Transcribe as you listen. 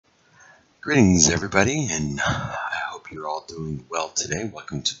Greetings everybody, and I hope you're all doing well today.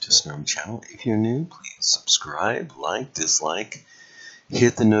 Welcome to Disnorm channel. If you're new, please subscribe, like, dislike,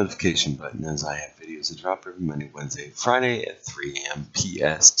 hit the notification button as I have videos that drop every Monday, Wednesday, Friday at 3 a.m.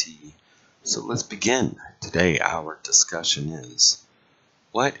 PST. So let's begin. Today our discussion is,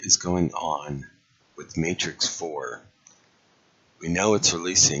 what is going on with Matrix 4? We know it's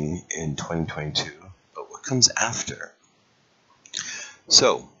releasing in 2022, but what comes after?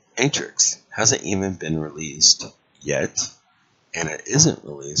 So, Matrix hasn't even been released yet, and it isn't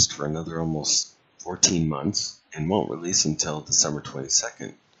released for another almost 14 months and won't release until December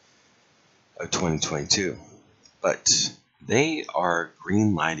 22nd of 2022. But they are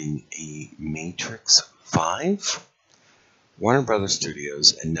greenlighting a Matrix 5. Warner Brothers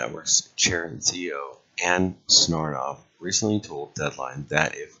Studios and Network's chair and CEO Ann Snornoff recently told Deadline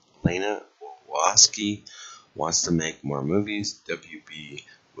that if Lena Wachowski wants to make more movies, WB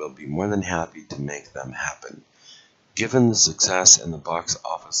will be more than happy to make them happen. Given the success and the box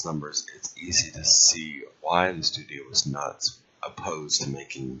office numbers, it's easy to see why the studio was not opposed to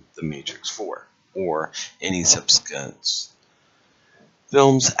making The Matrix 4 or any subsequent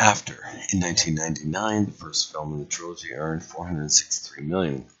films after. In 1999, the first film in the trilogy earned $463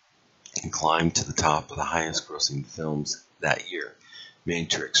 million and climbed to the top of the highest grossing films that year.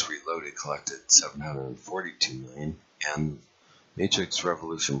 Matrix Reloaded collected $742 million, and Matrix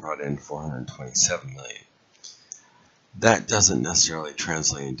Revolution brought in $427 million. That doesn't necessarily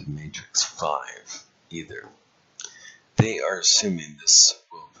translate into Matrix 5 either. They are assuming this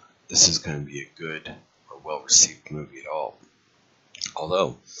is going to be a good or well-received movie at all.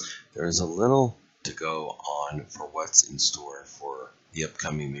 Although there is a little to go on for what's in store for the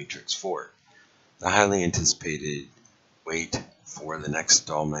upcoming Matrix 4. The highly anticipated wait for the next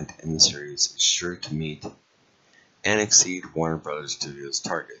installment in the series is sure to meet and exceed Warner Brothers Studios'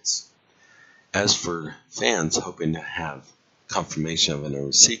 targets. As for fans hoping to have confirmation of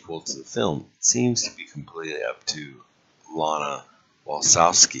a sequel to the film, it seems to be completely up to Lana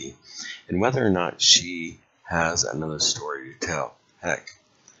Wachowski and whether or not she has another story to tell. Heck,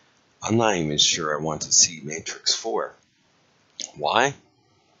 I'm not even sure I want to see Matrix 4. Why?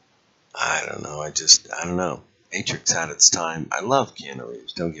 I don't know. I don't know. Matrix had its time. I love Keanu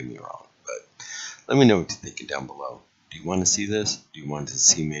Reeves, don't get me wrong, but let me know what you're thinking down below. Do you want to see this? Do you want to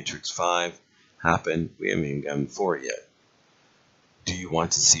see Matrix 5 happen? We haven't even gotten 4 yet. Do you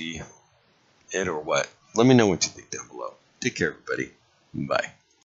want to see it or what? Let me know what you think down below. Take care, everybody. Bye.